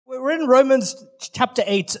we're in Romans chapter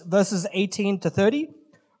 8, verses 18 to 30.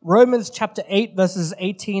 Romans chapter 8, verses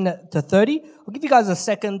 18 to 30. I'll give you guys a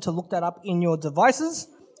second to look that up in your devices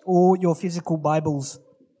or your physical Bibles.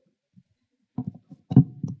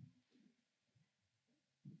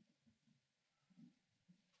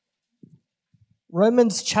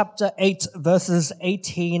 Romans chapter 8, verses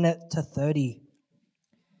 18 to 30.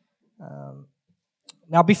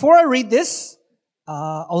 Now, before I read this,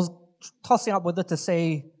 I was tossing up whether to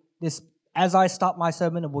say this as I start my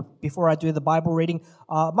sermon or before I do the Bible reading.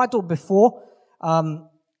 I might do it before.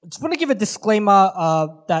 Just want to give a disclaimer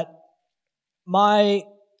that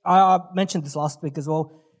I mentioned this last week as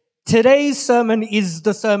well. Today's sermon is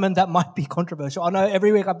the sermon that might be controversial. I know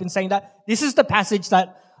every week I've been saying that. This is the passage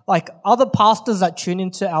that other pastors that tune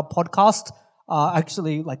into our podcast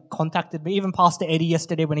actually contacted me. Even Pastor Eddie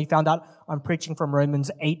yesterday when he found out I'm preaching from Romans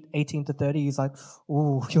 8, 18 to 30, he's like,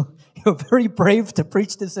 "Ooh, you're very brave to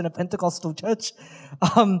preach this in a Pentecostal church."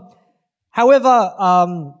 However,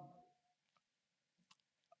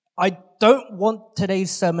 I don't want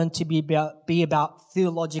today's sermon to be about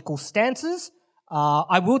theological stances.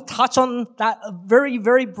 I will touch on that very,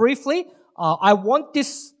 very briefly. I want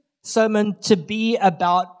this sermon to be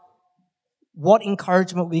about what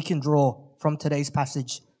encouragement we can draw from today's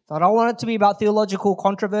passage. So I don't want it to be about theological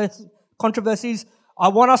controversies. I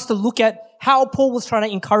want us to look at how Paul was trying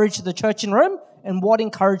to encourage the church in Rome and what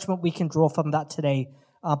encouragement we can draw from that today.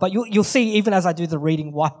 But you'll see, even as I do the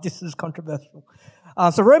reading, why this is controversial.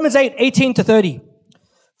 So Romans 8, 18 to 30.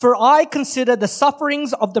 For I consider the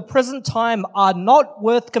sufferings of the present time are not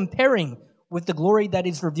worth comparing with the glory that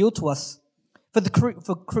is revealed to us. For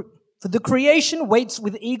the creation waits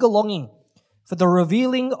with eager longing for the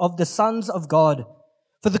revealing of the sons of God.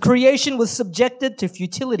 For the creation was subjected to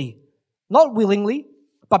futility, not willingly,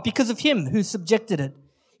 but because of him who subjected it,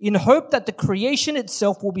 in hope that the creation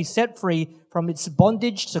itself will be set free from its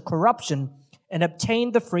bondage to corruption and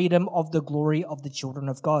obtain the freedom of the glory of the children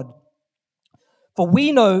of God. For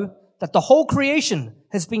we know that the whole creation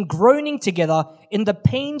has been groaning together in the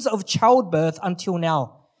pains of childbirth until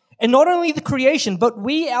now. And not only the creation, but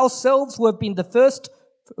we ourselves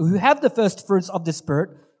who have the first fruits of the Spirit,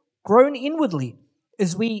 groan inwardly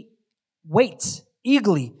as we wait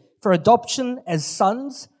eagerly for adoption as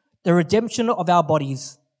sons, the redemption of our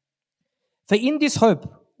bodies. For in this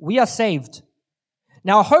hope we are saved.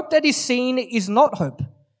 Now hope that is seen is not hope,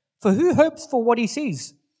 for who hopes for what he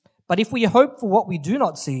sees? But if we hope for what we do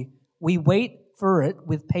not see, we wait for it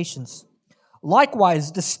with patience.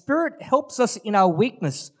 Likewise, the Spirit helps us in our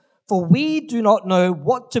weakness, for we do not know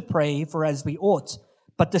what to pray for as we ought.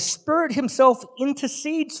 But the Spirit himself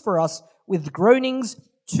intercedes for us with groanings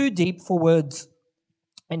too deep for words.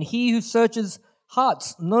 And he who searches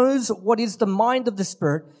hearts knows what is the mind of the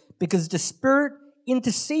Spirit, because the Spirit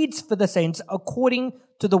intercedes for the saints according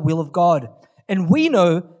to the will of God. And we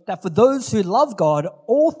know that for those who love God,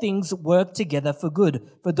 all things work together for good,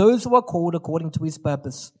 for those who are called according to his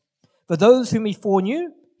purpose. For those whom he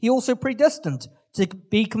foreknew, he also predestined to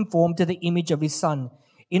be conformed to the image of his Son,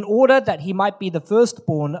 in order that he might be the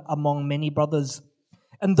firstborn among many brothers.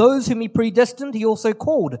 And those whom he predestined, he also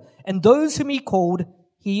called. And those whom he called,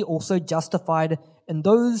 he also justified. And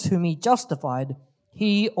those whom he justified,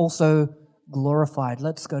 he also glorified.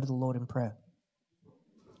 Let's go to the Lord in prayer.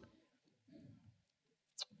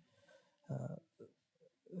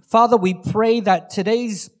 Father, we pray that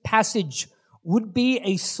today's passage would be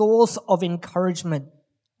a source of encouragement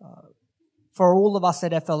for all of us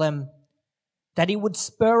at FLM, that it would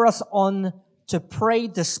spur us on to pray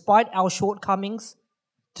despite our shortcomings,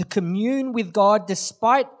 to commune with God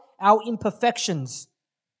despite our imperfections,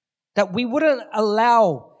 that we wouldn't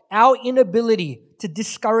allow our inability to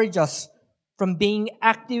discourage us from being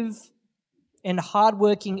active and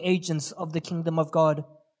hardworking agents of the kingdom of God.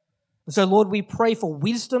 So, Lord, we pray for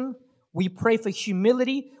wisdom. We pray for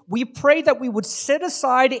humility. We pray that we would set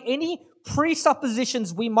aside any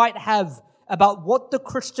presuppositions we might have about what the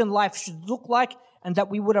Christian life should look like, and that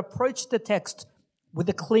we would approach the text with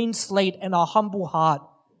a clean slate and a humble heart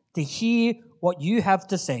to hear what you have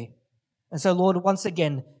to say. And so, Lord, once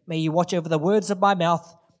again, may you watch over the words of my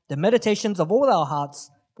mouth, the meditations of all our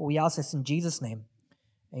hearts, for we ask this in Jesus' name.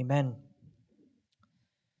 Amen.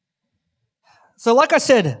 So like I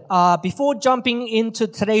said, before jumping into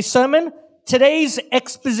today's sermon, today's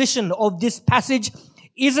exposition of this passage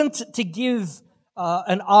isn't to give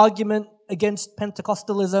an argument against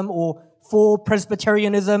Pentecostalism or for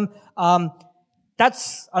Presbyterianism.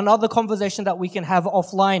 That's another conversation that we can have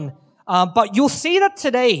offline. But you'll see that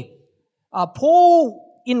today,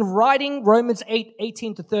 Paul, in writing Romans 8,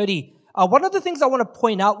 18 to 30, one of the things I want to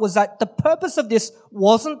point out was that the purpose of this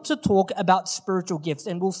wasn't to talk about spiritual gifts,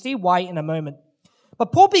 and we'll see why in a moment.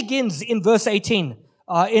 But Paul begins in verse 18,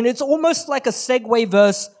 and it's almost like a segue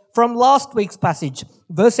verse from last week's passage.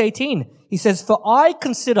 Verse 18, he says, "For I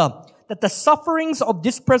consider that the sufferings of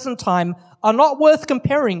this present time are not worth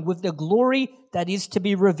comparing with the glory that is to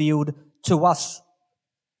be revealed to us."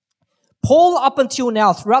 Paul, up until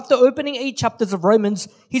now, throughout the opening 8 chapters of Romans,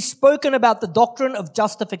 he's spoken about the doctrine of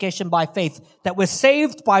justification by faith, that we're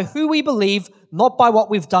saved by who we believe, not by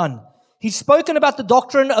what we've done. He's spoken about the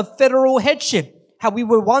doctrine of federal headship, how we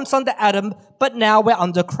were once under Adam, but now we're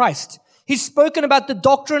under Christ. He's spoken about the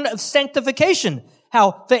doctrine of sanctification,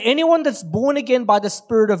 how for anyone that's born again by the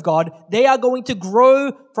Spirit of God, they are going to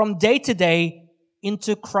grow from day to day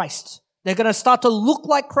into Christ. They're going to start to look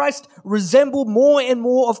like Christ, resemble more and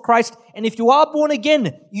more of Christ. And if you are born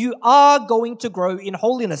again, you are going to grow in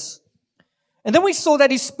holiness. And then we saw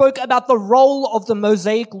that he spoke about the role of the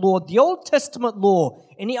Mosaic law, the Old Testament law.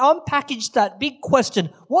 And he unpackaged that big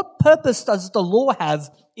question, what purpose does the law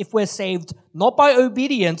have if we're saved not by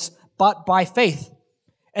obedience, but by faith?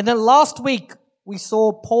 And then last week, we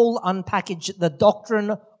saw Paul unpackage the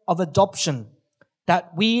doctrine of adoption,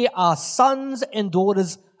 that we are sons and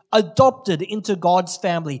daughters adopted into God's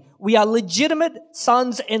family. We are legitimate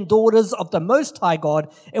sons and daughters of the Most High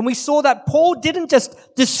God. And we saw that Paul didn't just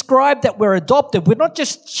describe that we're adopted. We're not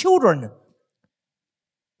just children.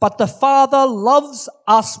 But the Father loves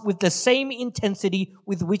us with the same intensity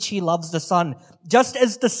with which he loves the Son. Just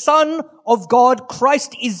as the Son of God,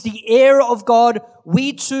 Christ is the heir of God,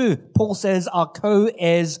 we too, Paul says, are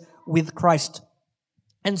co-heirs with Christ.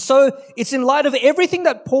 And so it's in light of everything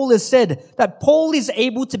that Paul has said that Paul is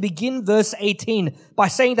able to begin verse 18 by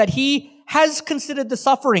saying that he has considered the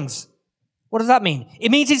sufferings. What does that mean?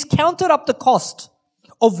 It means he's counted up the cost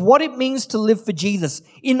of what it means to live for Jesus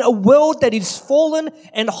in a world that is fallen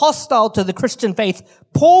and hostile to the Christian faith.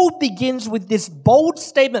 Paul begins with this bold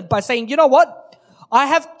statement by saying, you know what? I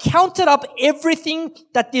have counted up everything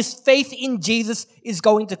that this faith in Jesus is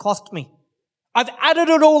going to cost me. I've added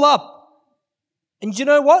it all up. And you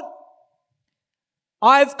know what?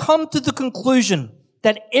 I've come to the conclusion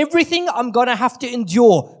that everything I'm going to have to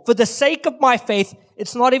endure for the sake of my faith,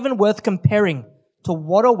 it's not even worth comparing to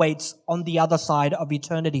what awaits on the other side of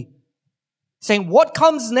eternity. Saying what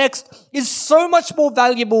comes next is so much more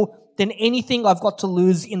valuable than anything I've got to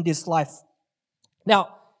lose in this life. Now,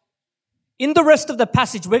 in the rest of the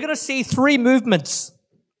passage, we're going to see 3 movements,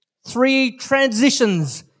 3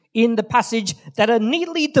 transitions in the passage that are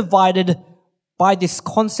neatly divided by this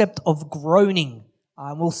concept of groaning.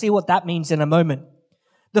 We'll see what that means in a moment.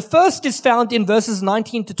 The first is found in verses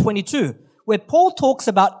 19 to 22, where Paul talks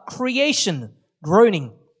about creation,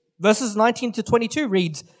 groaning. Verses 19 to 22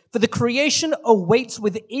 reads, "For the creation awaits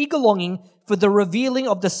with eager longing for the revealing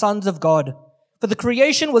of the sons of God. For the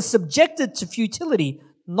creation was subjected to futility,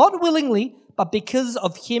 not willingly, but because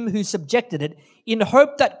of him who subjected it, in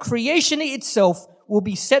hope that creation itself will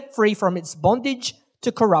be set free from its bondage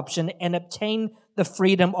to corruption and obtain the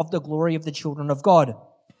freedom of the glory of the children of God.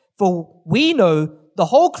 For we know the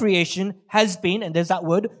whole creation has been," and there's that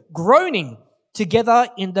word, "groaning together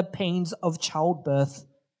in the pains of childbirth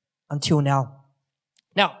until now."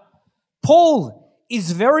 Now, Paul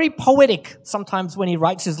is very poetic sometimes when he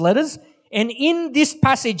writes his letters, and in this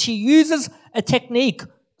passage he uses a technique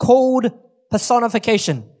called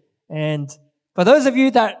personification. And for those of you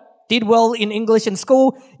that did well in English in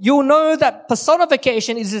school, you'll know that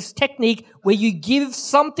personification is this technique where you give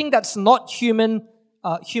something that's not human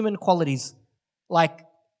qualities, like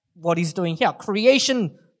what he's doing here.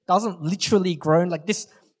 Creation doesn't literally groan, like this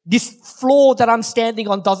floor that I'm standing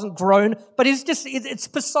on doesn't groan, but it's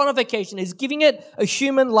personification. It's giving it a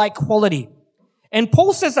human-like quality. And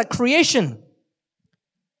Paul says that creation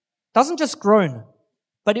doesn't just groan,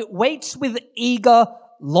 but it waits with eager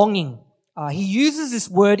longing. He uses this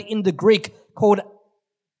word in the Greek called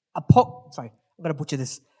I'm going to butcher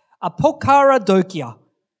this. Apokaradokia.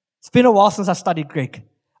 It's been a while since I studied Greek.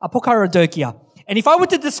 Apokaradokia. And if I were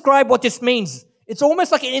to describe what this means, it's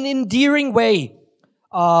almost like an endearing way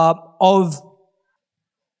of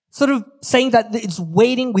sort of saying that it's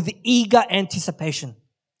waiting with eager anticipation.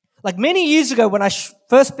 Like many years ago when I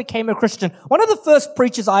first became a Christian, one of the first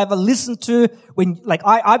preachers I ever listened to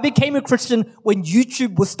I became a Christian when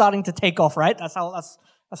YouTube was starting to take off, right? That's how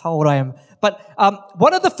old I am. But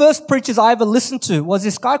one of the first preachers I ever listened to was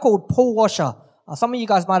this guy called Paul Washer. Some of you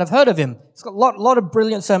guys might have heard of him. He's got a lot of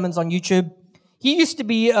brilliant sermons on YouTube. He used to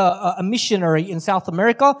be a missionary in South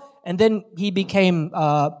America, and then he became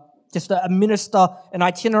just a minister, an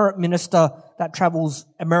itinerant minister that travels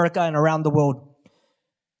America and around the world.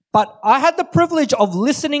 But I had the privilege of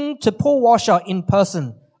listening to Paul Washer in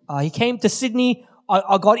person. He came to Sydney.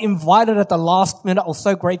 I got invited at the last minute. I was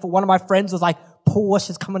so grateful. One of my friends was like, Paul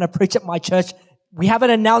Washer's coming to preach at my church. We haven't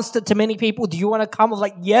announced it to many people. Do you want to come? I was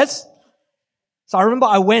like, yes. So I remember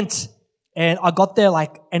I went and I got there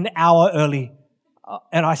like an hour early.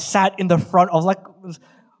 And I sat in the front. I was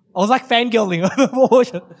like fangirling.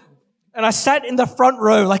 And I sat in the front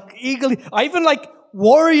row, like eagerly. I even like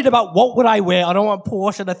worried about what would I wear. I don't want Paul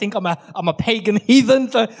Washer to think I'm a pagan heathen,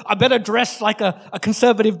 so I better dress like a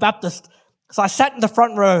conservative Baptist. So I sat in the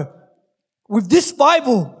front row with this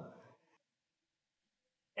Bible.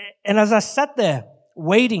 And as I sat there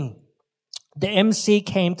waiting, the MC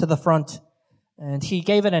came to the front and he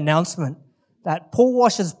gave an announcement that Paul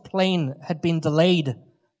Washer's plane had been delayed.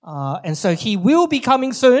 And so he will be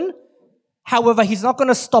coming soon. However, he's not going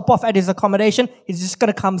to stop off at his accommodation. He's just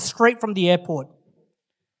going to come straight from the airport.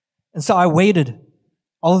 And so I waited.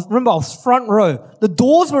 I was front row. The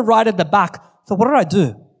doors were right at the back. So what did I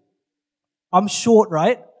do? I'm short,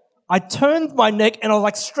 right? I turned my neck and I was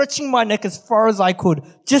like stretching my neck as far as I could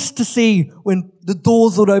just to see when the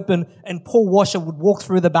doors would open and Paul Washer would walk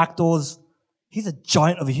through the back doors. He's a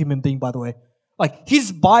giant of a human being, by the way. Like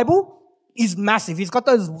his Bible is massive. He's got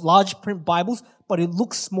those large print Bibles, but it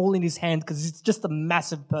looks small in his hand because he's just a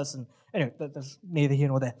massive person. Anyway, that's neither here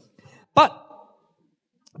nor there. But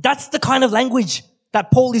that's the kind of language that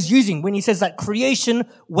Paul is using when he says that creation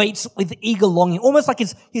waits with eager longing, almost like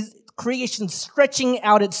his creation stretching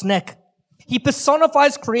out its neck. He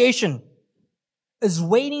personifies creation as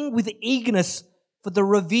waiting with eagerness for the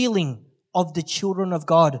revealing of the children of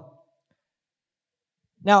God.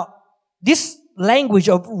 Now, this language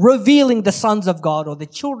of revealing the sons of God or the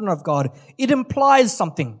children of God, it implies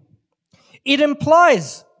something. It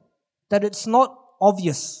implies that it's not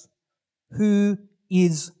obvious who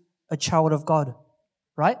is a child of God,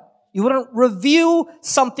 right? You wouldn't reveal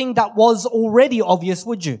something that was already obvious,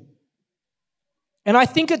 would you? And I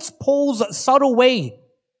think it's Paul's subtle way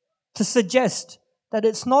to suggest that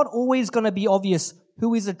it's not always going to be obvious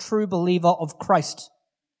who is a true believer of Christ.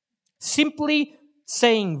 Simply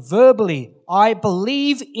saying verbally, I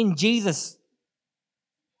believe in Jesus,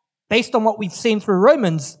 based on what we've seen through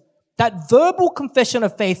Romans, that verbal confession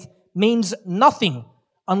of faith means nothing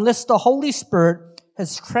unless the Holy Spirit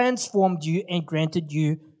has transformed you and granted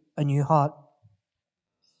you a new heart.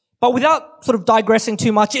 But without sort of digressing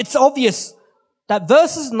too much, it's obvious that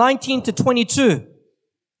verses 19 to 22,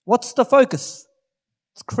 what's the focus?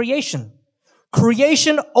 It's creation.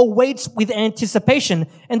 Creation awaits with anticipation.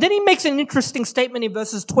 And then he makes an interesting statement in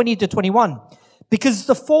verses 20 to 21. Because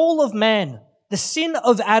the fall of man, the sin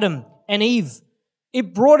of Adam and Eve,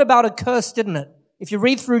 it brought about a curse, didn't it? If you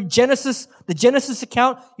read through Genesis, the Genesis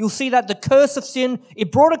account, you'll see that the curse of sin,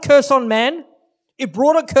 it brought a curse on man. It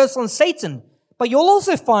brought a curse on Satan. But you'll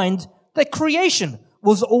also find that creation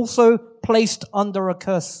was also placed under a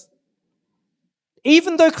curse.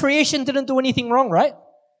 Even though creation didn't do anything wrong, right?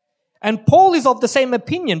 And Paul is of the same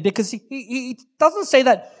opinion because he doesn't say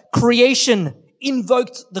that creation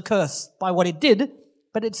invoked the curse by what it did,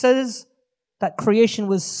 but it says that creation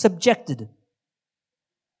was subjected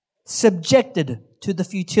to the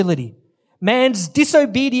futility. Man's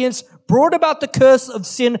disobedience brought about the curse of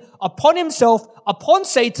sin upon himself, upon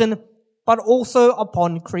Satan, but also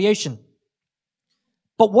upon creation.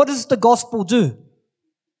 But what does the gospel do?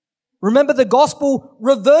 Remember, the gospel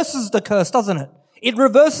reverses the curse, doesn't it? It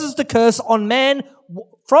reverses the curse on man,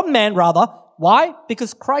 from man rather. Why?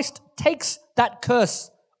 Because Christ takes that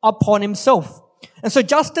curse upon himself. And so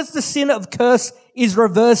just as the sin of curse is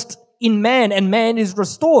reversed in man and man is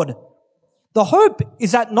restored, the hope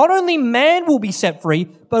is that not only man will be set free,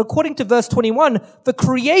 but according to verse 21, the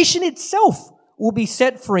creation itself will be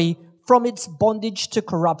set free from its bondage to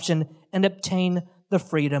corruption and obtain the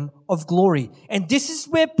freedom of glory. And this is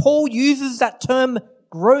where Paul uses that term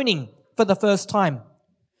groaning for the first time.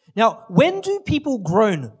 Now, when do people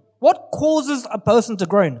groan? What causes a person to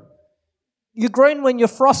groan? You groan when you're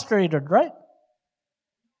frustrated, right?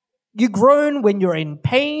 You groan when you're in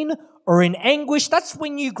pain or in anguish. That's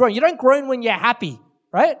when you groan. You don't groan when you're happy,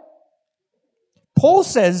 right? Paul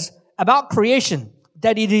says about creation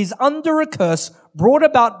that it is under a curse brought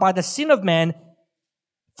about by the sin of man,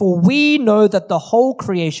 for we know that the whole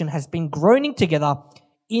creation has been groaning together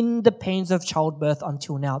in the pains of childbirth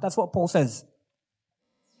until now. That's what Paul says.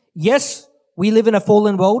 Yes, we live in a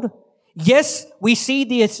fallen world. Yes, we see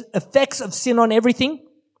the effects of sin on everything.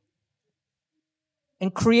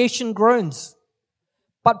 And creation groans.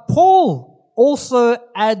 But Paul also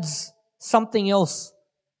adds something else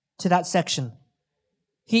to that section.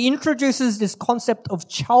 He introduces this concept of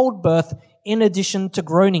childbirth in addition to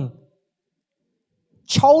groaning.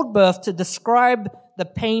 Childbirth to describe the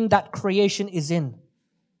pain that creation is in.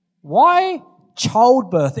 Why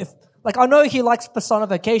childbirth? I know he likes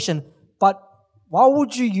personification, but why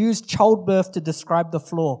would you use childbirth to describe the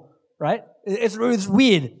floor, right? It's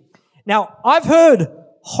weird. Now, I've heard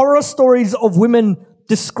horror stories of women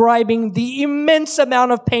describing the immense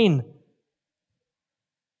amount of pain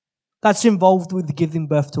that's involved with giving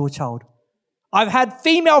birth to a child. I've had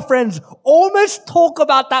female friends almost talk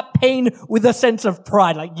about that pain with a sense of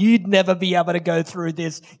pride. Like, you'd never be able to go through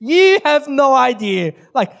this. You have no idea.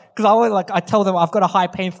 Because I tell them I've got a high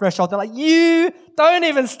pain threshold. They're like, you don't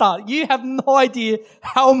even start. You have no idea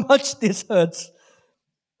how much this hurts.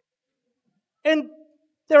 And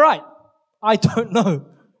they're right. I don't know.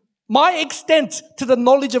 My extent to the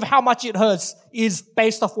knowledge of how much it hurts is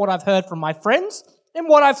based off what I've heard from my friends and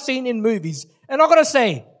what I've seen in movies. And I've got to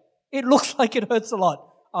say, it looks like it hurts a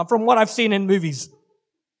lot from what I've seen in movies.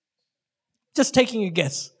 Just taking a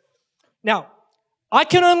guess. Now, I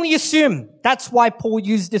can only assume that's why Paul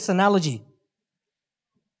used this analogy.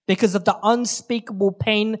 Because of the unspeakable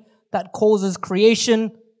pain that causes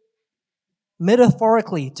creation,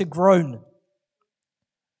 metaphorically, to groan.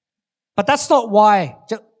 But that's not why.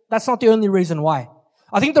 That's not the only reason why.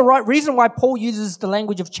 I think the right reason why Paul uses the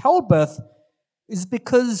language of childbirth is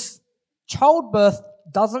because childbirth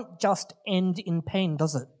doesn't just end in pain,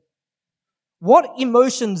 does it? What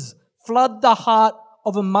emotions flood the heart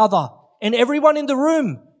of a mother and everyone in the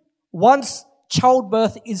room once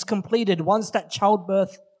childbirth is completed, once that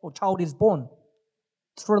childbirth or child is born?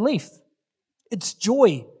 It's relief. It's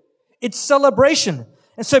joy. It's celebration.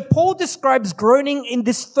 And so Paul describes groaning in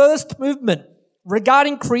this first movement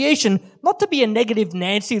regarding creation, not to be a negative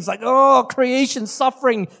Nancy. It's like, oh, creation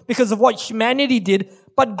suffering because of what humanity did,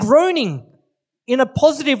 but groaning in a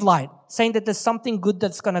positive light, saying that there's something good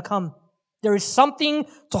that's going to come. There is something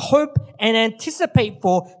to hope and anticipate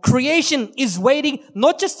for. Creation is waiting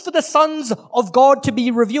not just for the sons of God to be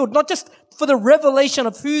revealed, not just for the revelation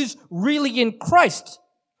of who's really in Christ,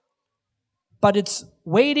 but it's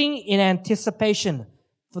waiting in anticipation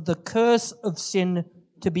for the curse of sin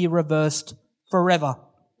to be reversed forever.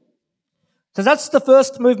 So that's the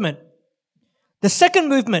first movement. The second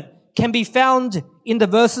movement can be found in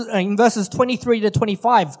verses 23 to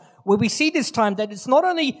 25, where we see this time that it's not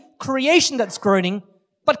only creation that's groaning,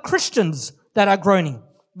 but Christians that are groaning.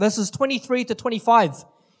 Verses 23 to 25.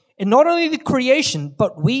 And not only the creation,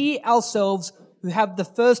 but we ourselves who have the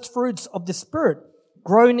first fruits of the Spirit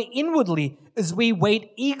groan inwardly as we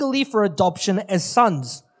wait eagerly for adoption as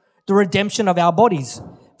sons, the redemption of our bodies.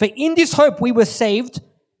 For in this hope we were saved.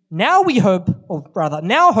 Now hope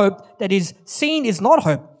that is seen is not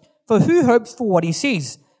hope. For who hopes for what he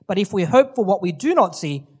sees? But if we hope for what we do not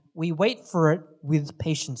see, we wait for it with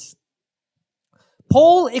patience.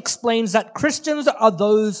 Paul explains that Christians are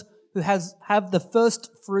those who have the first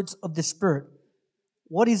fruits of the Spirit.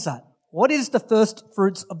 What is that? What is the first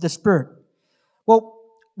fruits of the Spirit? Well,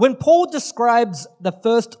 when Paul describes the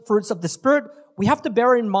first fruits of the Spirit, we have to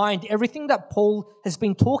bear in mind everything that Paul has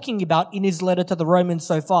been talking about in his letter to the Romans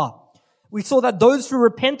so far. We saw that those who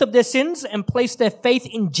repent of their sins and place their faith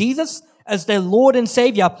in Jesus as their Lord and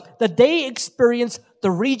Savior, that they experience the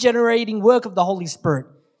regenerating work of the Holy Spirit.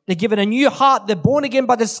 They're given a new heart. They're born again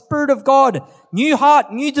by the Spirit of God. New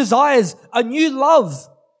heart, new desires, a new love.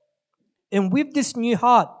 And with this new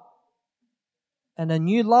heart and a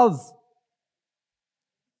new love,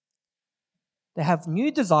 they have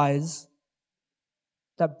new desires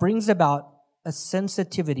that brings about a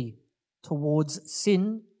sensitivity towards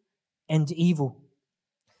sin and evil.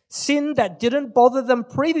 Sin that didn't bother them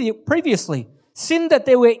previously. Sin that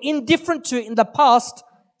they were indifferent to in the past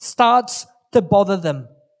starts to bother them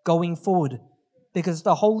going forward, because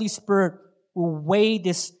the Holy Spirit will weigh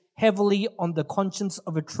this heavily on the conscience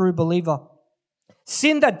of a true believer.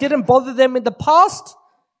 Sin that didn't bother them in the past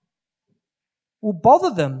will bother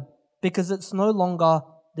them because it's no longer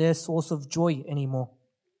their source of joy anymore.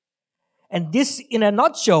 And this, in a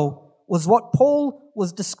nutshell, was what Paul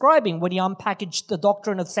was describing when he unpackaged the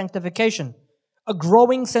doctrine of sanctification. A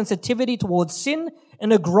growing sensitivity towards sin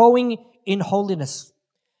and a growing in holiness.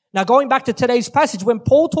 Now, going back to today's passage, when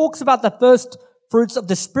Paul talks about the first fruits of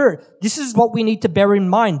the Spirit, this is what we need to bear in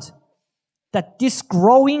mind. That this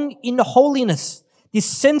growing in holiness, this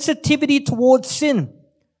sensitivity towards sin,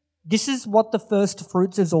 this is what the first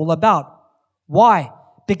fruits is all about. Why?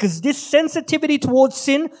 Because this sensitivity towards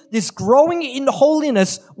sin, this growing in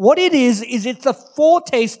holiness, what it is it's a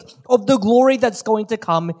foretaste of the glory that's going to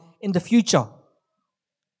come in the future.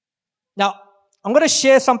 Now, I'm going to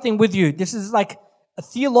share something with you. This is like a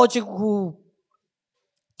theological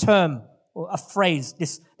term or a phrase,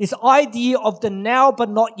 this idea of the now but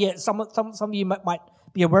not yet. Some of you might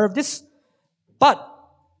be aware of this. But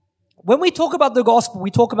when we talk about the gospel,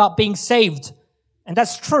 we talk about being saved. And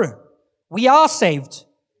that's true. We are saved.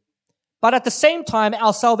 But at the same time,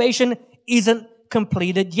 our salvation isn't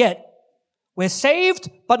completed yet. We're saved,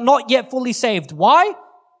 but not yet fully saved. Why?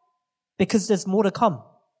 Because there's more to come.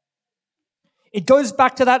 It goes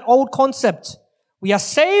back to that old concept. We are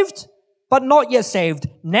saved, but not yet saved.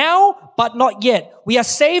 Now, but not yet. We are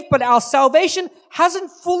saved, but our salvation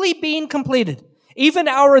hasn't fully been completed. Even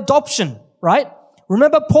our adoption, right?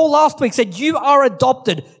 Remember Paul last week said, you are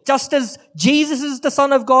adopted. Just as Jesus is the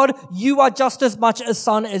Son of God, you are just as much a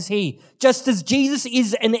son as he. Just as Jesus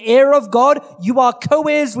is an heir of God, you are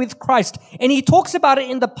co-heirs with Christ. And he talks about it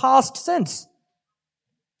in the past sense.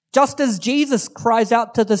 Just as Jesus cries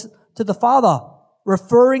out to the Father,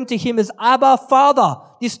 referring to him as Abba, Father,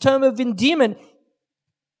 this term of endearment,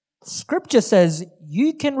 Scripture says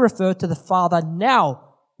you can refer to the Father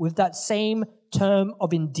now with that same term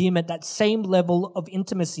of endearment, that same level of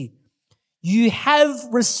intimacy. You have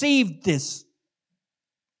received this.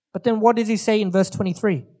 But then what does he say in verse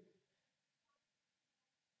 23?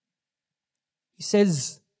 He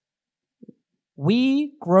says,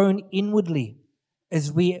 we groan inwardly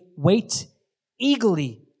as we wait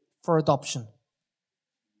eagerly for adoption.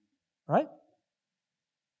 Right?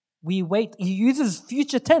 We wait. He uses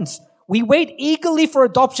future tense. We wait eagerly for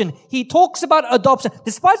adoption. He talks about adoption.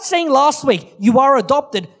 Despite saying last week, you are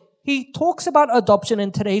adopted, he talks about adoption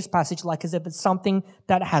in today's passage like as if it's something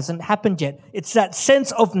that hasn't happened yet. It's that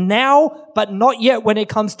sense of now, but not yet when it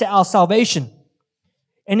comes to our salvation.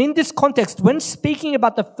 And in this context, when speaking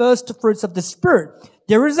about the first fruits of the Spirit,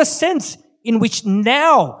 there is a sense in which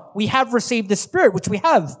now we have received the Spirit, which we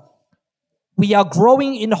have. We are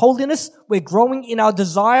growing in holiness. We're growing in our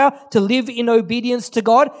desire to live in obedience to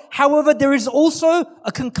God. However, there is also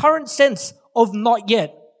a concurrent sense of not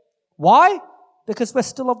yet. Why? Because we're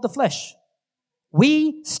still of the flesh.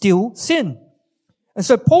 We still sin. And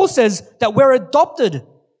so Paul says that we're adopted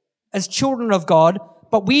as children of God,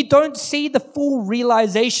 but we don't see the full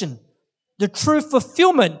realization, the true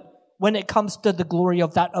fulfillment when it comes to the glory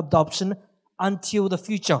of that adoption until the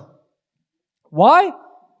future. Why?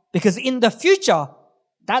 Because in the future,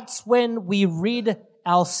 that's when we rid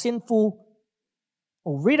ourselves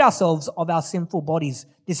of our sinful bodies,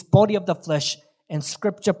 this body of the flesh. And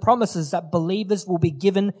Scripture promises that believers will be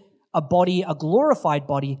given a body, a glorified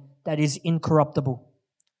body that is incorruptible.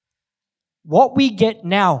 What we get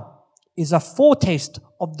now is a foretaste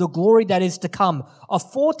of the glory that is to come, a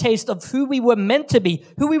foretaste of who we were meant to be,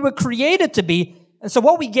 who we were created to be. And so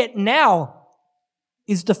what we get now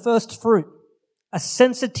is the first fruit. A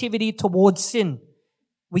sensitivity towards sin.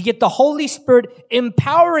 We get the Holy Spirit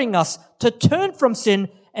empowering us to turn from sin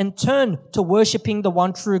and turn to worshiping the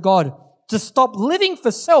one true God, to stop living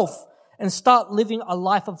for self and start living a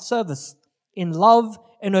life of service in love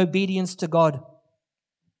and obedience to God.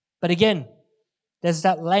 But again, there's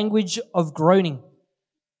that language of groaning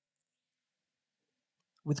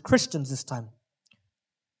with Christians this time.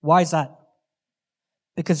 Why is that?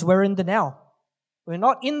 Because we're in the now. We're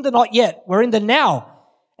not in the not yet. We're in the now.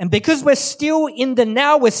 And because we're still in the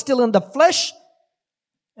now, we're still in the flesh.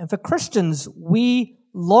 And for Christians, we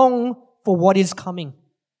long for what is coming.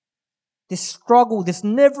 This struggle, this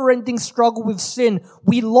never-ending struggle with sin.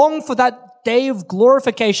 We long for that day of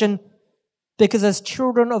glorification because as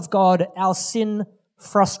children of God, our sin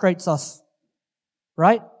frustrates us.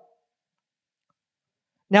 Right?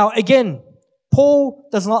 Now, again, Paul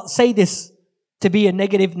does not say this to be a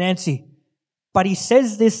negative Nancy. But he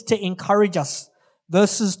says this to encourage us.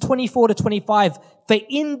 Verses 24 to 25. For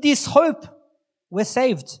in this hope, we're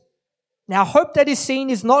saved. Now, hope that is seen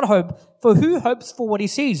is not hope, for who hopes for what he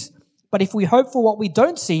sees? But if we hope for what we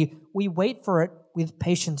don't see, we wait for it with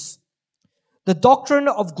patience. The doctrine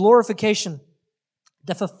of glorification,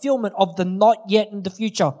 the fulfillment of the not yet in the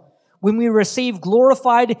future, when we receive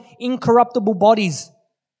glorified, incorruptible bodies,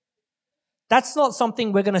 that's not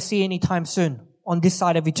something we're going to see anytime soon on this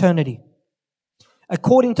side of eternity.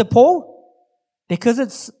 According to Paul, because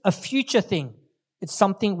it's a future thing, it's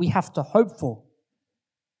something we have to hope for.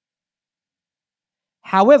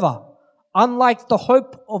 However, unlike the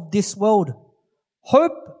hope of this world,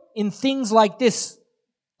 hope in things like this,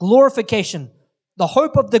 glorification, the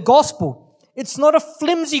hope of the gospel, it's not a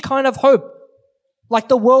flimsy kind of hope like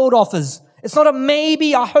the world offers. It's not a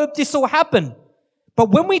maybe, I hope this will happen. But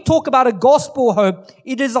when we talk about a gospel hope,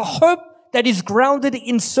 it is a hope that is grounded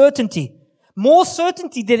in certainty. More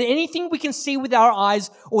certainty than anything we can see with our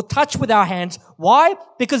eyes or touch with our hands. Why?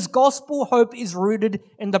 Because gospel hope is rooted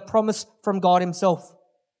in the promise from God himself.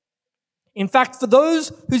 In fact, for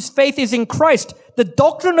those whose faith is in Christ, the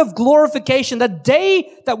doctrine of glorification, the day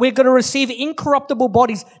that we're going to receive incorruptible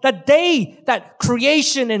bodies, that day that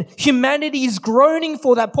creation and humanity is groaning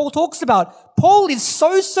for, that Paul talks about, Paul is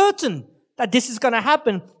so certain that this is going to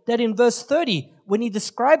happen that in verse 30, when he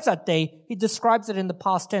describes that day, he describes it in the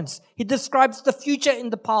past tense. He describes the future in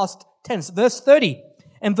the past tense. Verse 30,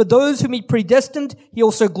 and for those whom he predestined, he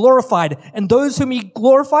also glorified. And those whom he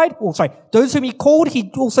those whom he called,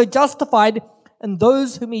 he also justified. And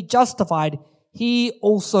those whom he justified, he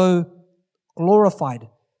also glorified.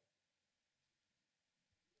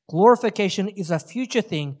 Glorification is a future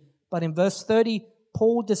thing, but in verse 30,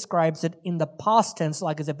 Paul describes it in the past tense,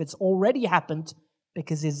 like as if it's already happened,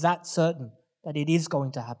 because he's that certain that it is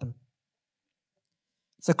going to happen.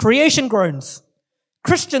 So creation groans,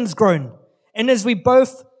 Christians groan, and as we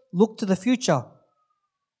both look to the future,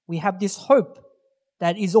 we have this hope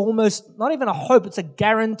that is almost not even a hope, it's a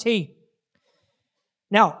guarantee.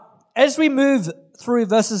 Now, as we move through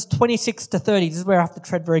verses 26 to 30, this is where I have to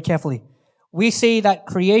tread very carefully. We see that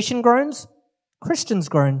creation groans, Christians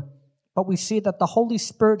groan, but we see that the Holy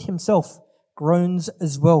Spirit himself groans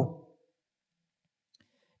as well.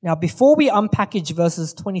 Now, before we unpackage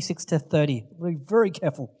verses 26 to 30, we're very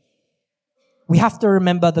careful. We have to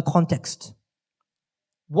remember the context.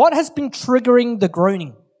 What has been triggering the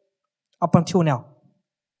groaning up until now?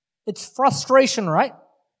 It's frustration, right?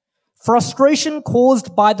 Frustration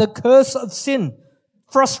caused by the curse of sin.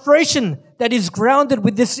 Frustration that is grounded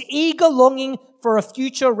with this eager longing for a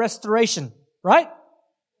future restoration, right?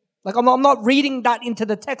 Like I'm not reading that into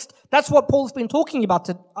the text. That's what Paul's been talking about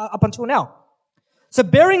up until now. So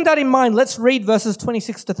bearing that in mind, let's read verses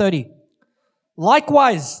 26 to 30.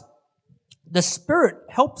 Likewise, the Spirit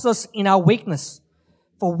helps us in our weakness,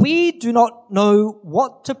 for we do not know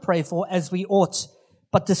what to pray for as we ought,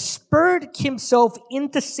 but the Spirit himself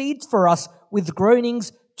intercedes for us with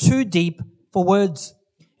groanings too deep for words.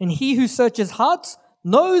 And he who searches hearts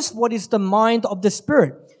knows what is the mind of the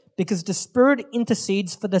Spirit, because the Spirit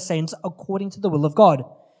intercedes for the saints according to the will of God.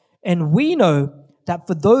 And we know that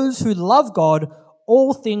for those who love God,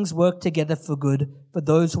 all things work together for good, for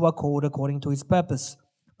those who are called according to his purpose.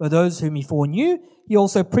 For those whom he foreknew, he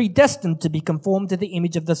also predestined to be conformed to the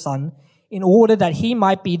image of the Son, in order that he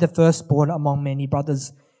might be the firstborn among many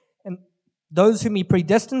brothers. And those whom he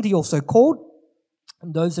predestined, he also called.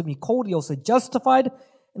 And those whom he called, he also justified.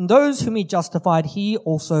 And those whom he justified, he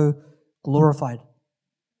also glorified.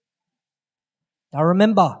 Now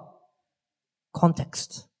remember,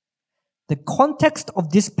 context. The context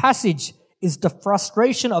of this passage is the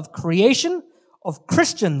frustration of creation, of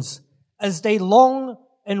Christians, as they long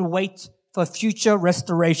and wait for future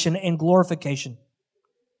restoration and glorification.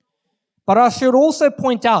 But I should also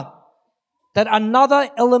point out that another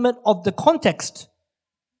element of the context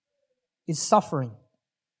is suffering.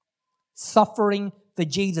 Suffering for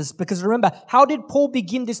Jesus. Because remember, how did Paul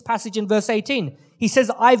begin this passage in verse 18? He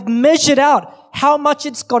says, I've measured out how much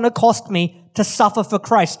it's going to cost me to suffer for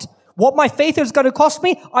Christ. What my faith is going to cost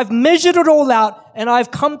me, I've measured it all out, and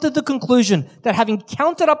I've come to the conclusion that having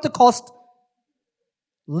counted up the cost,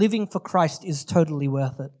 living for Christ is totally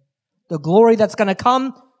worth it. The glory that's going to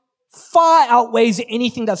come far outweighs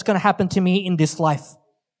anything that's going to happen to me in this life.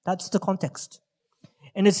 That's the context.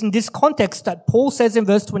 And it's in this context that Paul says in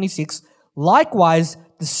verse 26, likewise,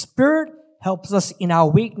 the Spirit helps us in our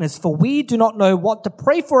weakness, for we do not know what to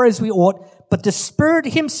pray for as we ought, but the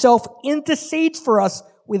Spirit himself intercedes for us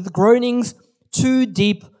with groanings too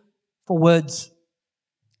deep for words.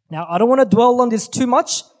 Now, I don't want to dwell on this too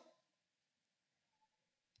much.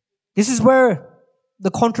 This is where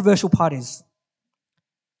the controversial part is.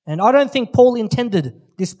 And I don't think Paul intended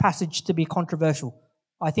this passage to be controversial.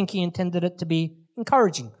 I think he intended it to be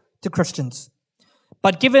encouraging to Christians.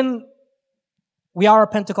 But given we are a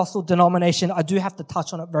Pentecostal denomination, I do have to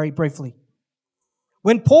touch on it very briefly.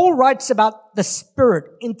 When Paul writes about the Spirit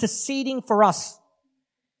interceding for us,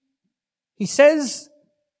 he says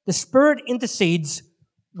the Spirit intercedes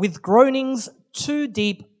with groanings too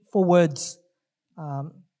deep for words.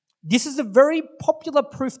 This is a very popular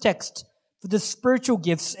proof text for the spiritual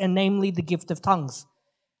gifts, and namely the gift of tongues.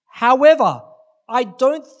 However, I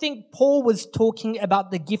don't think Paul was talking about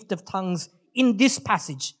the gift of tongues in this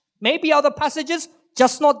passage. Maybe other passages,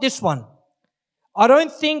 just not this one. I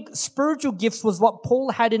don't think spiritual gifts was what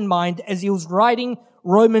Paul had in mind as he was writing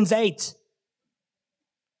Romans 8.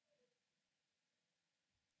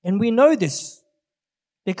 And we know this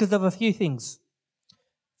because of a few things.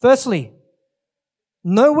 Firstly,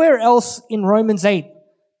 nowhere else in Romans 8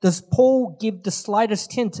 does Paul give the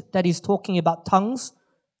slightest hint that he's talking about tongues,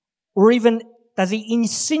 or even does he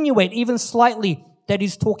insinuate even slightly that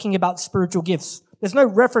he's talking about spiritual gifts. There's no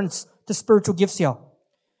reference to spiritual gifts here.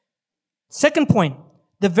 Second point,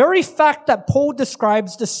 the very fact that Paul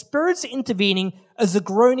describes the Spirit's intervening as a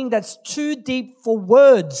groaning that's too deep for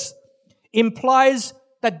words implies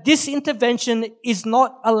that this intervention is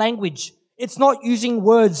not a language. It's not using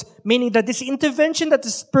words, meaning that this intervention that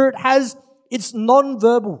the Spirit has, it's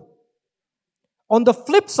non-verbal. On the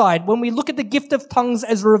flip side, when we look at the gift of tongues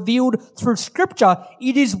as revealed through Scripture,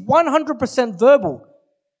 it is 100% verbal.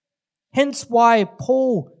 Hence why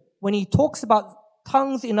Paul, when he talks about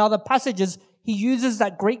tongues in other passages, he uses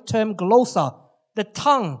that Greek term glossa, the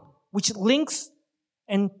tongue, which links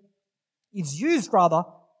and is used rather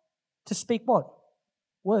to speak what?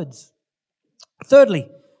 Words. Thirdly,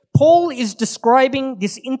 Paul is describing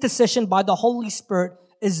this intercession by the Holy Spirit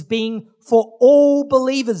as being for all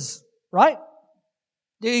believers, right?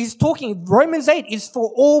 He's talking, Romans 8 is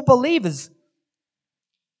for all believers.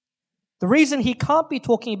 The reason he can't be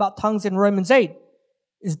talking about tongues in Romans 8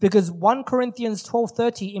 is because 1 Corinthians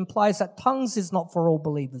 12:30 implies that tongues is not for all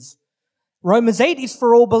believers. Romans 8 is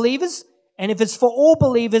for all believers, and if it's for all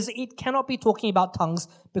believers, it cannot be talking about tongues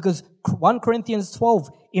because 1 Corinthians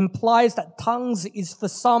 12 implies that tongues is for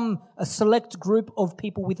a select group of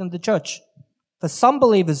people within the church. For some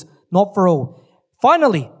believers, not for all.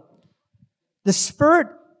 Finally, the Spirit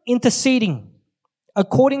interceding,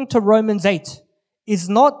 according to Romans 8, is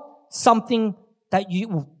not something that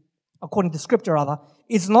according to Scripture rather,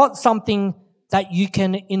 is not something that you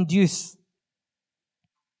can induce.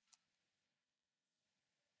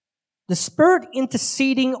 The Spirit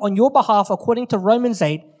interceding on your behalf, according to Romans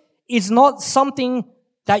 8, is not something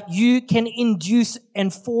that you can induce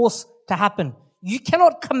and force to happen. You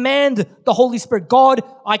cannot command the Holy Spirit, God,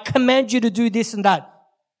 I command you to do this and that.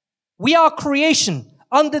 We are creation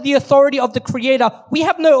under the authority of the Creator. We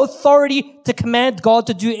have no authority to command God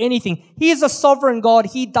to do anything. He is a sovereign God.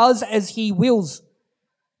 He does as He wills.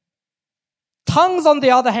 Tongues, on the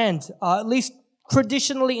other hand, at least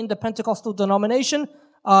traditionally in the Pentecostal denomination,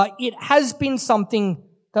 it has been something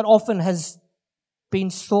that often has been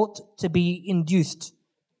sought to be induced.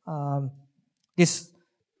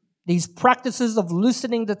 These practices of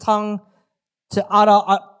loosening the tongue to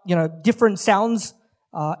utter, different sounds.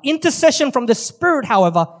 Intercession from the Spirit,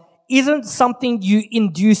 however, isn't something you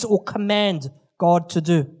induce or command God to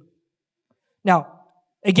do. Now,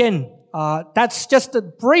 again, that's just a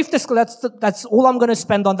brief discussion. That's all I'm going to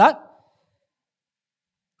spend on that.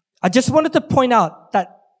 I just wanted to point out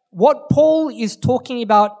that what Paul is talking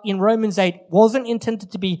about in Romans 8 wasn't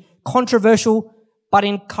intended to be controversial, but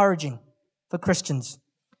encouraging for Christians.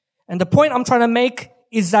 And the point I'm trying to make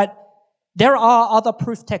is that there are other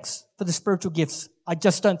proof texts for the spiritual gifts. I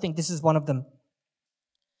just don't think this is one of them.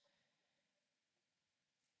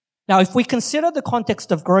 Now, if we consider the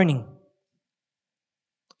context of groaning,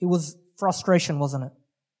 it was frustration, wasn't it?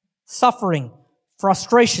 Suffering,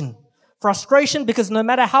 frustration. Frustration because no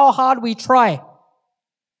matter how hard we try,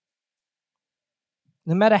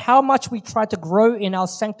 no matter how much we try to grow in our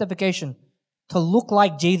sanctification to look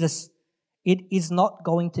like Jesus, it is not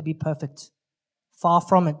going to be perfect. Far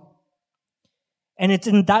from it. And it's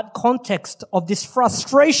in that context of this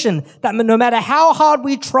frustration that no matter how hard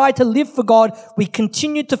we try to live for God, we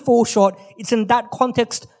continue to fall short. It's in that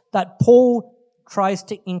context that Paul tries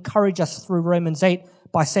to encourage us through Romans 8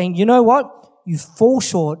 by saying, you know what? You fall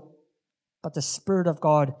short, but the Spirit of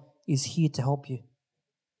God is here to help you.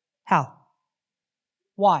 How?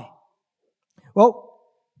 Why? Well,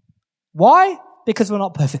 why? Because we're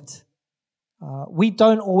not perfect. We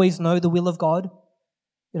don't always know the will of God.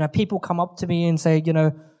 People come up to me and say,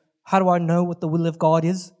 how do I know what the will of God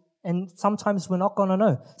is? And sometimes we're not going to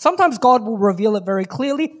know. Sometimes God will reveal it very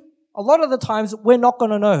clearly. A lot of the times we're not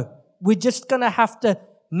going to know. We're just going to have to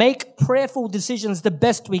make prayerful decisions the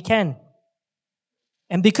best we can.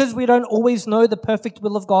 And because we don't always know the perfect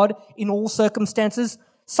will of God in all circumstances,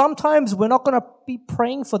 sometimes we're not going to be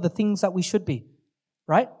praying for the things that we should be,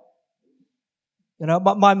 right?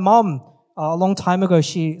 But my mom, a long time ago,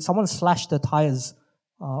 someone slashed her tires,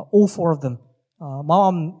 all four of them. My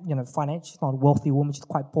mom, financially, she's not a wealthy woman, she's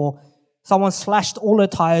quite poor. Someone slashed all her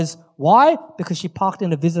tires. Why? Because she parked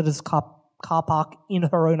in a visitor's car park in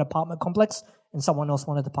her own apartment complex, and someone else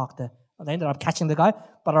wanted to park there. And they ended up catching the guy.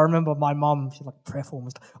 But I remember my mom, she's like prayerful.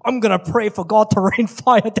 I'm going to pray for God to rain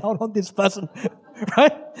fire down on this person.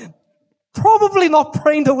 Right? Probably not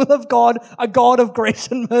praying the will of God, a God of grace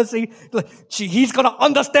and mercy. He's going to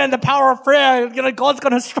understand the power of prayer. God's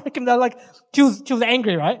going to strike him down. She was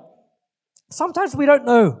angry, right? Sometimes we don't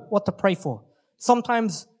know what to pray for.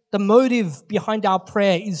 Sometimes the motive behind our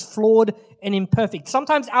prayer is flawed and imperfect.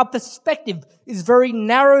 Sometimes our perspective is very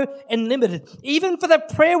narrow and limited. Even for the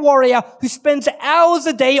prayer warrior who spends hours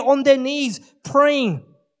a day on their knees praying,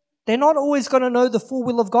 they're not always going to know the full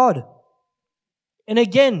will of God. And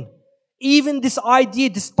again, even this idea,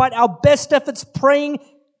 despite our best efforts praying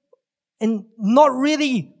and not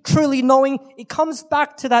really truly knowing, it comes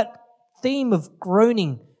back to that theme of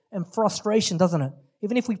groaning and frustration, doesn't it?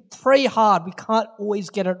 Even if we pray hard, we can't always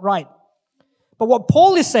get it right. But what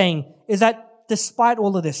Paul is saying is that despite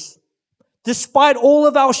all of this, despite all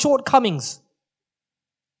of our shortcomings,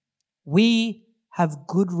 we have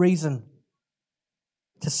good reason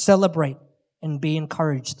to celebrate and be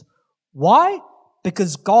encouraged. Why?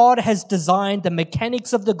 Because God has designed the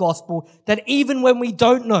mechanics of the gospel that even when we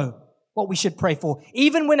don't know what we should pray for,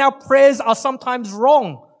 even when our prayers are sometimes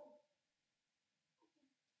wrong,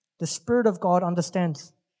 the Spirit of God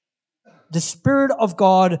understands. The Spirit of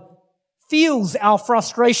God feels our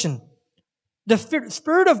frustration. The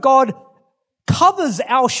Spirit of God covers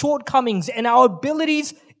our shortcomings and our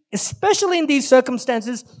abilities, especially in these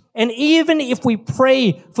circumstances. And even if we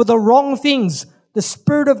pray for the wrong things, the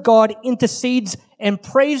Spirit of God intercedes and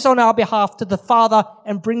prays on our behalf to the Father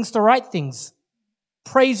and brings the right things.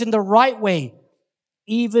 Prays in the right way,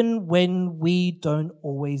 even when we don't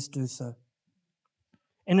always do so.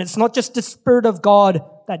 And it's not just the Spirit of God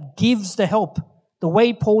that gives the help. The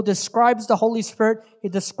way Paul describes the Holy Spirit, he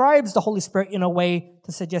describes the Holy Spirit in a way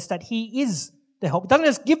to suggest that he is the help. He doesn't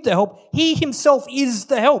just give the help, he himself is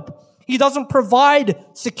the help. He doesn't provide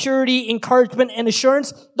security, encouragement, and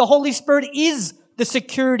assurance. The Holy Spirit is the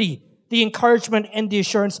security, the encouragement, and the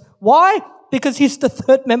assurance. Why? Because he's the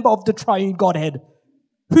third member of the triune Godhead.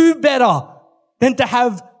 Who better than to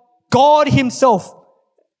have God himself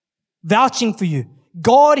vouching for you?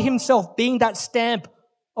 God himself being that stamp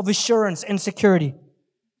of assurance and security.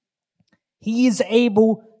 He is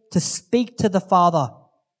able to speak to the Father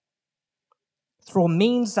through a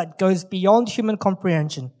means that goes beyond human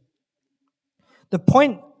comprehension. The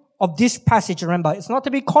point of this passage, remember, it's not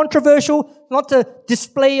to be controversial, not to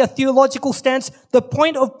display a theological stance. The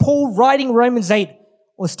point of Paul writing Romans 8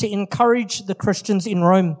 was to encourage the Christians in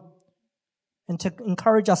Rome and to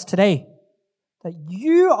encourage us today that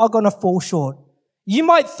you are going to fall short. You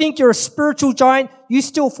might think you're a spiritual giant, you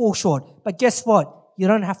still fall short. But guess what? You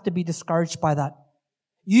don't have to be discouraged by that.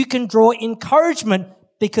 You can draw encouragement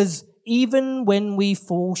because even when we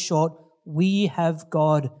fall short, we have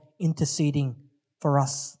God interceding for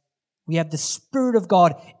us. We have the Spirit of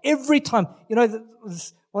God every time. You know,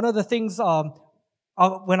 one of the things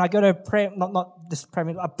when I go to prayer, not this prayer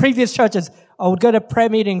meeting, previous churches, I would go to prayer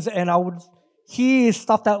meetings and I would hear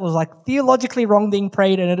stuff that was like theologically wrong being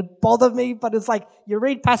prayed, and it bothered me. But it's like you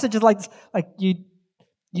read passages like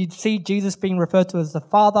you'd see Jesus being referred to as the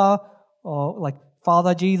Father, or like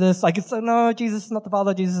Father Jesus. Like it's no, Jesus is not the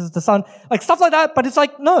Father, Jesus is the Son. Like stuff like that. But it's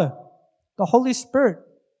like no, the Holy Spirit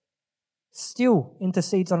still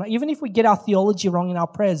intercedes on it. Even if we get our theology wrong in our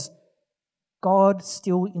prayers, God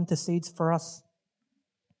still intercedes for us.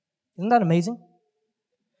 Isn't that amazing?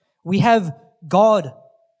 We have God,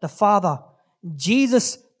 the Father,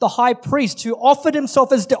 Jesus, the high priest, who offered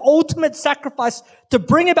himself as the ultimate sacrifice to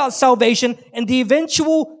bring about salvation and the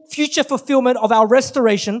eventual future fulfillment of our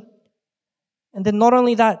restoration. And then not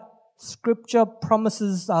only that, Scripture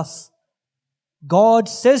promises us, God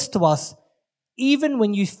says to us, even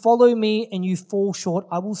when you follow me and you fall short,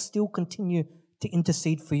 I will still continue to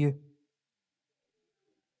intercede for you.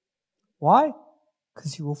 Why?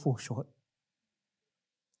 Because you will fall short.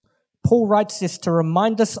 Paul writes this to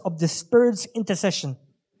remind us of the Spirit's intercession,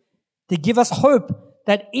 to give us hope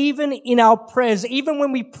that even in our prayers, even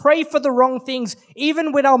when we pray for the wrong things,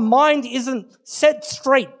 even when our mind isn't set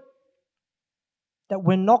straight, that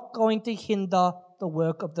we're not going to hinder the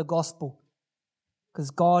work of the gospel because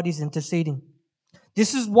God is interceding.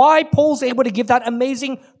 This is why Paul's able to give that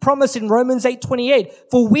amazing promise in Romans 8:28.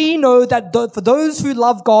 For we know that for those who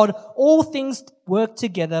love God, all things work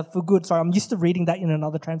together for good. Sorry, I'm used to reading that in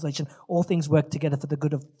another translation. All things work together for the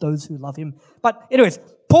good of those who love him. But anyways,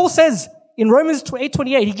 Paul says in Romans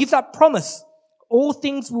 8:28, he gives that promise. All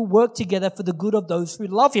things will work together for the good of those who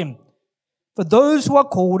love him, for those who are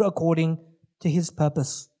called according to his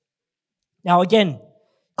purpose. Now again,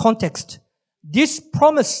 context. This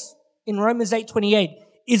promise in Romans 8:28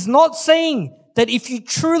 is not saying that if you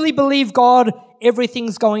truly believe God,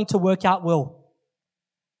 everything's going to work out well.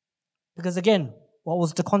 Because again, what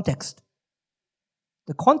was the context?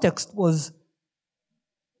 The context was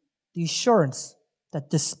the assurance that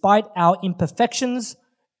despite our imperfections,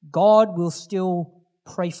 God will still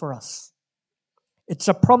pray for us. It's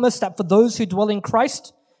a promise that for those who dwell in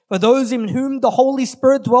Christ, for those in whom the Holy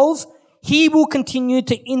Spirit dwells, He will continue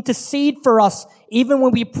to intercede for us even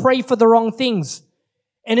when we pray for the wrong things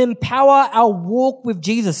and empower our walk with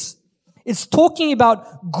Jesus. It's talking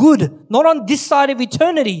about good, not on this side of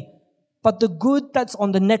eternity, but the good that's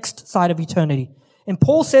on the next side of eternity. And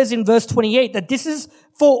Paul says in verse 28 that this is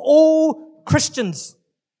for all Christians.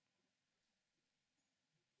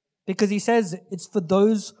 Because he says it's for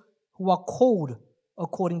those who are called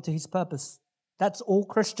according to his purpose. That's all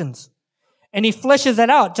Christians. And he fleshes it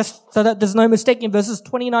out, just so that there's no mistake, in verses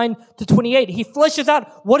 29 to 28. He fleshes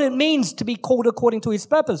out what it means to be called according to his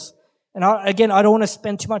purpose. And I don't want to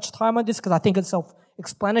spend too much time on this because I think it's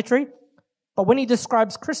self-explanatory. But when he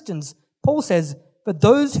describes Christians, Paul says, for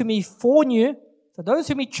those whom he foreknew, for those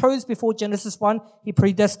whom he chose before Genesis 1, he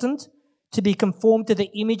predestined to be conformed to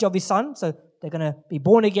the image of his Son. So they're going to be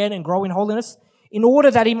born again and grow in holiness, in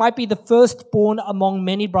order that he might be the firstborn among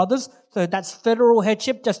many brothers. So that's federal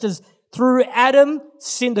headship, just as through Adam,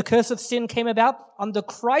 sin, the curse of sin came about. Under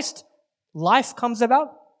Christ, life comes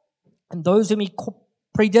about. And those whom he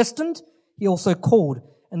predestined, he also called.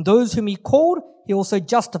 And those whom he called, he also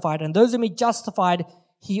justified. And those whom he justified,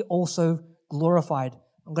 he also glorified.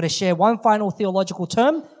 I'm going to share one final theological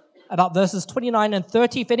term about verses 29 and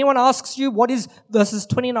 30. If anyone asks you what is verses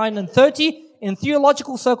 29 and 30, in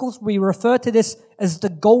theological circles, we refer to this as the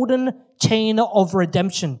golden chain of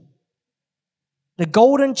redemption. The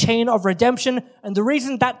golden chain of redemption. And the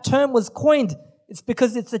reason that term was coined is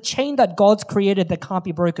because it's a chain that God's created that can't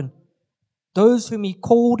be broken. Those whom he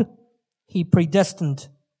called, he predestined.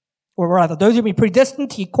 Or rather, those whom he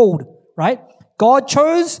predestined, he called, right? God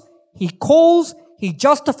chose, he calls, he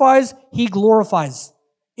justifies, he glorifies.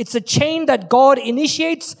 It's a chain that God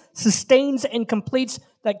initiates, sustains, and completes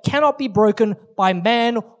that cannot be broken by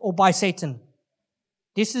man or by Satan.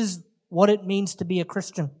 This is what it means to be a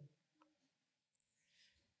Christian.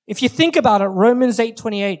 If you think about it, Romans 8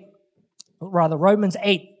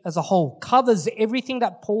 as a whole covers everything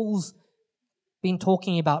that Paul's been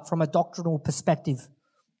talking about from a doctrinal perspective.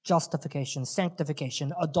 Justification,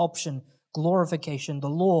 sanctification, adoption, glorification, the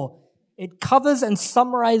law. It covers and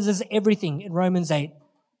summarizes everything in Romans 8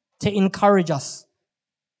 to encourage us.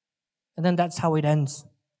 And then that's how it ends.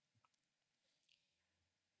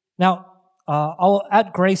 Now,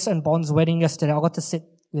 at Grace and Bond's wedding yesterday, I got to sit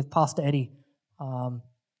with Pastor Eddie.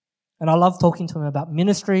 And I love talking to him about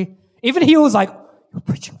ministry. Even he was like, you're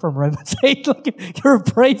preaching from Romans 8. Like, you're a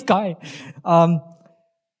brave guy. And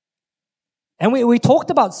we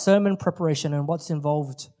talked about sermon preparation and what's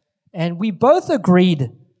involved. And we both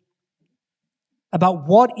agreed about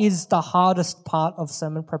what is the hardest part of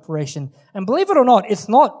sermon preparation. And believe it or not, it's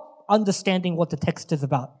not understanding what the text is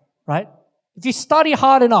about, right? If you study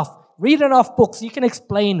hard enough, read enough books, you can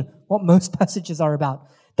explain what most passages are about.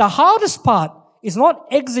 The hardest part is not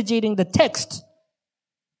exegeting the text,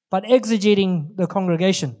 but exegeting the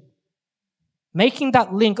congregation. Making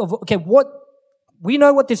that link of, okay, we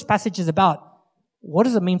know what this passage is about. What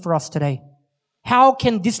does it mean for us today? How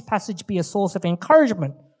can this passage be a source of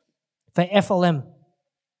encouragement for FLM?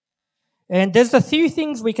 And there's a few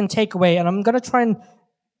things we can take away, and I'm going to try and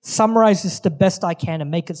summarize this the best I can and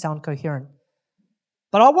make it sound coherent.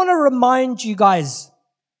 But I want to remind you guys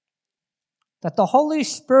that the Holy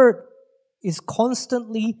Spirit is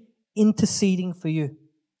constantly interceding for you.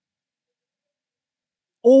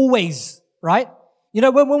 Always, right? You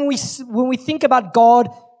know, when we think about God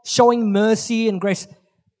showing mercy and grace,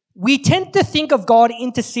 we tend to think of God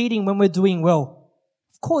interceding when we're doing well.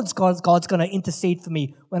 Of course, God's going to intercede for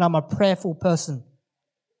me when I'm a prayerful person.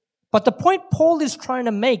 But the point Paul is trying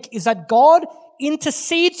to make is that God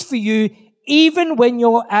intercedes for you even when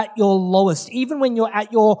you're at your lowest, even when you're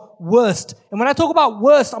at your worst. And when I talk about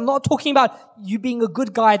worst, I'm not talking about you being a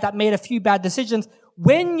good guy that made a few bad decisions.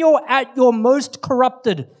 When you're at your most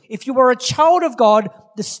corrupted, if you are a child of God,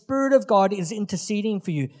 the Spirit of God is interceding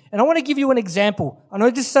for you. And I want to give you an example. I know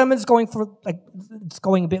this sermon's it's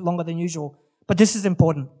going a bit longer than usual, but this is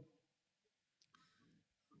important.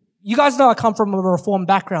 You guys know I come from a Reformed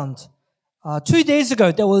background. 2 days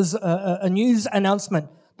ago, there was a news announcement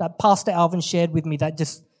that Pastor Alvin shared with me that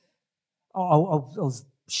just, I was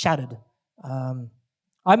shattered.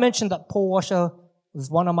 I mentioned that Paul Washer was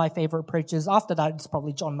one of my favorite preachers. After that, it's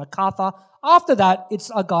probably John MacArthur. After that, it's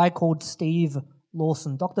a guy called Steve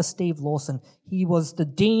Lawson, Dr. Steve Lawson. He was the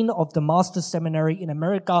dean of the Master's Seminary in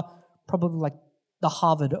America, probably like the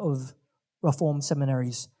Harvard of Reformed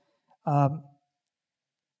seminaries.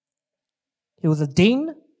 He was a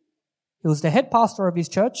dean. He was the head pastor of his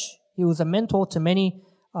church. He was a mentor to many.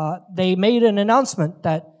 They made an announcement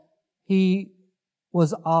that he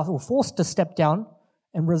was forced to step down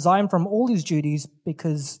and resign from all his duties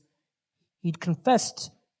because he'd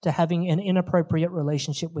confessed to having an inappropriate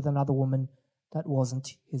relationship with another woman that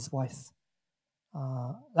wasn't his wife.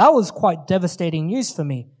 That was quite devastating news for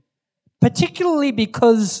me, particularly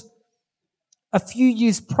because a few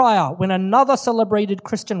years prior, when another celebrated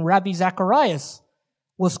Christian, Ravi Zacharias,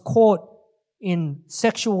 was caught in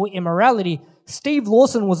sexual immorality, Steve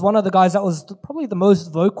Lawson was one of the guys that was probably the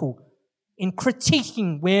most vocal in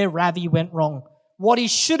critiquing where Ravi went wrong, what he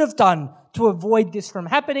should have done to avoid this from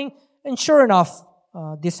happening. And sure enough,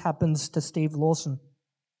 this happens to Steve Lawson.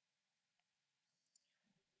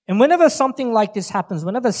 And whenever something like this happens,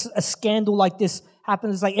 whenever a scandal like this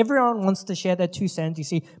happens, it's like everyone wants to share their 2 cents. You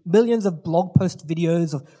see millions of blog post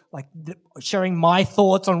videos of like sharing my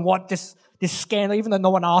thoughts on what this scandal, even though no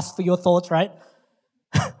one asked for your thoughts, right?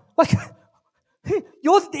 Like,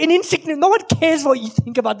 you're an insignificant, no one cares what you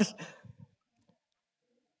think about this.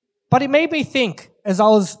 But it made me think as I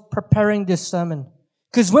was preparing this sermon,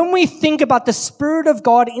 because when we think about the Spirit of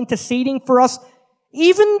God interceding for us,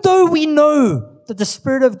 even though we know that the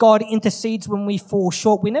Spirit of God intercedes when we fall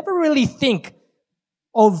short, we never really think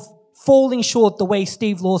of falling short the way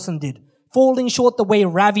Steve Lawson did, falling short the way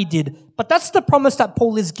Ravi did. But that's the promise that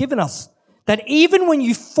Paul has given us, that even when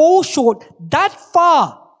you fall short that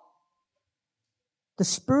far, the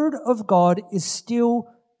Spirit of God is still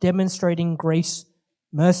demonstrating grace,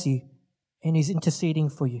 mercy, and is interceding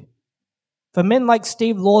for you. For men like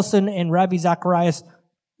Steve Lawson and Ravi Zacharias,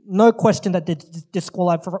 no question that they're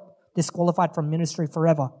disqualified from ministry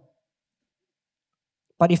forever.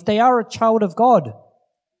 But if they are a child of God,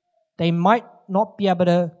 they might not be able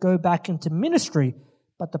to go back into ministry.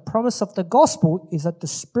 But the promise of the gospel is that the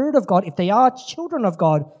Spirit of God, if they are children of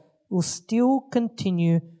God, will still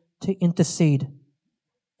continue to intercede.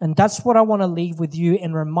 And that's what I want to leave with you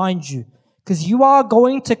and remind you. Because you are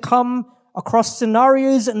going to come across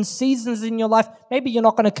scenarios and seasons in your life. Maybe you're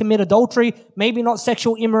not going to commit adultery, maybe not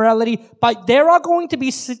sexual immorality, but there are going to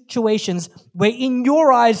be situations where in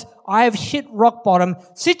your eyes, I have hit rock bottom.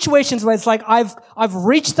 Situations where it's like I've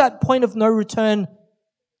reached that point of no return.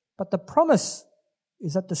 But the promise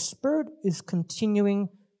is that the Spirit is continuing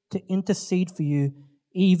to intercede for you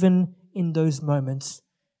even in those moments.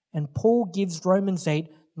 And Paul gives Romans 8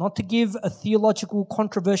 not to give a theological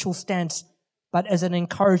controversial stance, but as an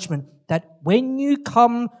encouragement that when you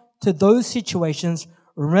come to those situations,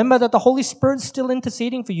 remember that the Holy Spirit is still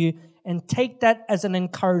interceding for you, and take that as an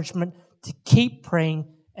encouragement to keep praying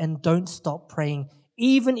and don't stop praying,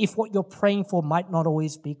 even if what you're praying for might not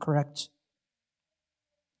always be correct.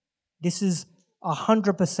 This is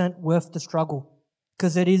 100% worth the struggle,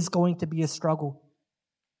 because it is going to be a struggle.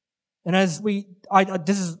 And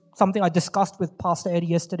this is something I discussed with Pastor Eddie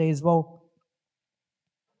yesterday as well.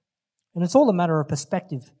 And it's all a matter of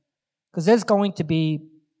perspective, because there's going to be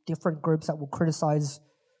different groups that will criticize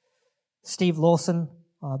Steve Lawson.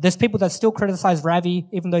 There's people that still criticize Ravi,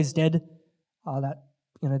 even though he's dead.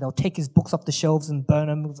 They'll take his books off the shelves and burn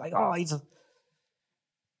them. It's like,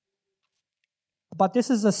 But this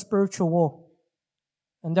is a spiritual war,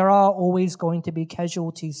 and there are always going to be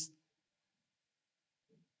casualties.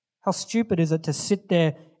 How stupid is it to sit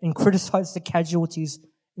there and criticize the casualties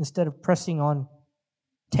instead of pressing on,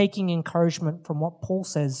 taking encouragement from what Paul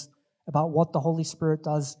says about what the Holy Spirit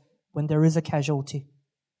does when there is a casualty.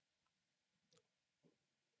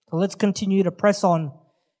 So let's continue to press on,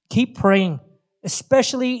 keep praying,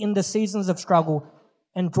 especially in the seasons of struggle,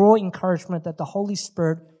 and draw encouragement that the Holy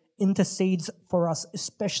Spirit intercedes for us,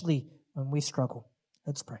 especially when we struggle.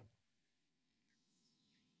 Let's pray.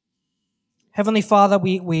 Heavenly Father,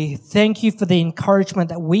 we thank you for the encouragement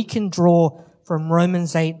that we can draw from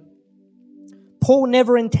Romans 8. Paul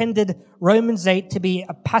never intended Romans 8 to be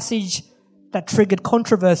a passage that triggered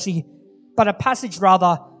controversy, but a passage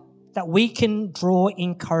rather that we can draw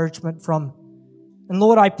encouragement from. And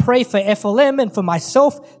Lord, I pray for FLM and for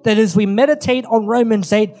myself that as we meditate on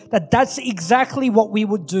Romans 8, that's exactly what we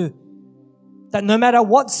would do. That no matter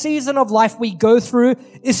what season of life we go through,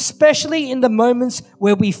 especially in the moments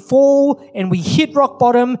where we fall and we hit rock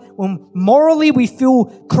bottom, when morally we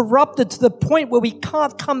feel corrupted to the point where we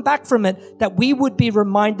can't come back from it, that we would be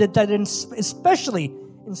reminded that especially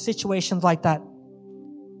in situations like that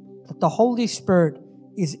the Holy Spirit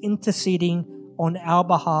is interceding on our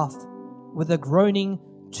behalf with a groaning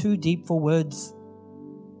too deep for words.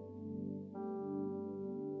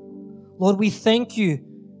 Lord, we thank you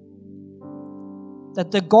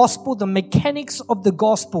that the gospel, the mechanics of the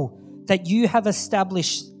gospel that you have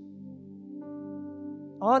established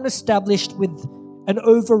aren't established with an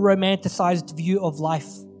over-romanticized view of life.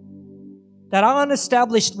 That aren't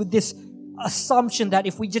established with this assumption that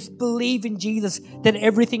if we just believe in Jesus, then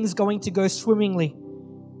everything's going to go swimmingly.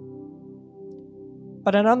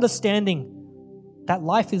 but an understanding that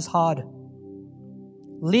life is hard.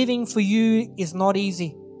 Living for you is not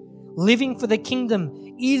easy. Living for the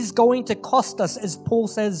kingdom is going to cost us, as Paul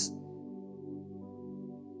says,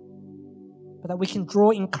 but that we can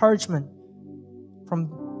draw encouragement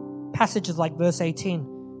from passages like verse 18,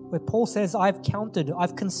 where Paul says, I've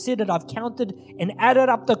considered, I've counted and added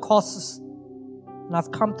up the costs, and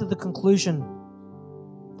I've come to the conclusion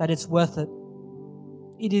that it's worth it.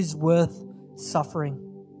 It is worth suffering.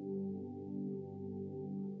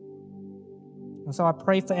 And so I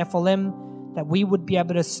pray for FLM that we would be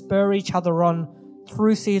able to spur each other on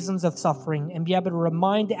through seasons of suffering and be able to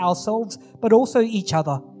remind ourselves, but also each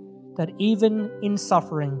other, that even in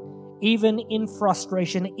suffering, even in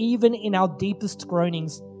frustration, even in our deepest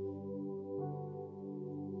groanings,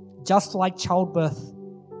 just like childbirth,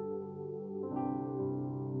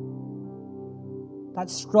 that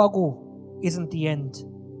struggle isn't the end,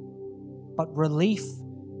 but relief,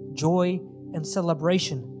 joy, and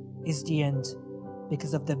celebration is the end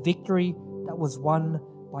because of the victory that was won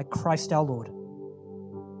by Christ our Lord.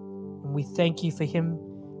 And we thank you for him.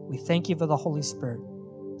 We thank you for the Holy Spirit.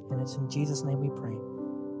 And it's in Jesus' name we pray.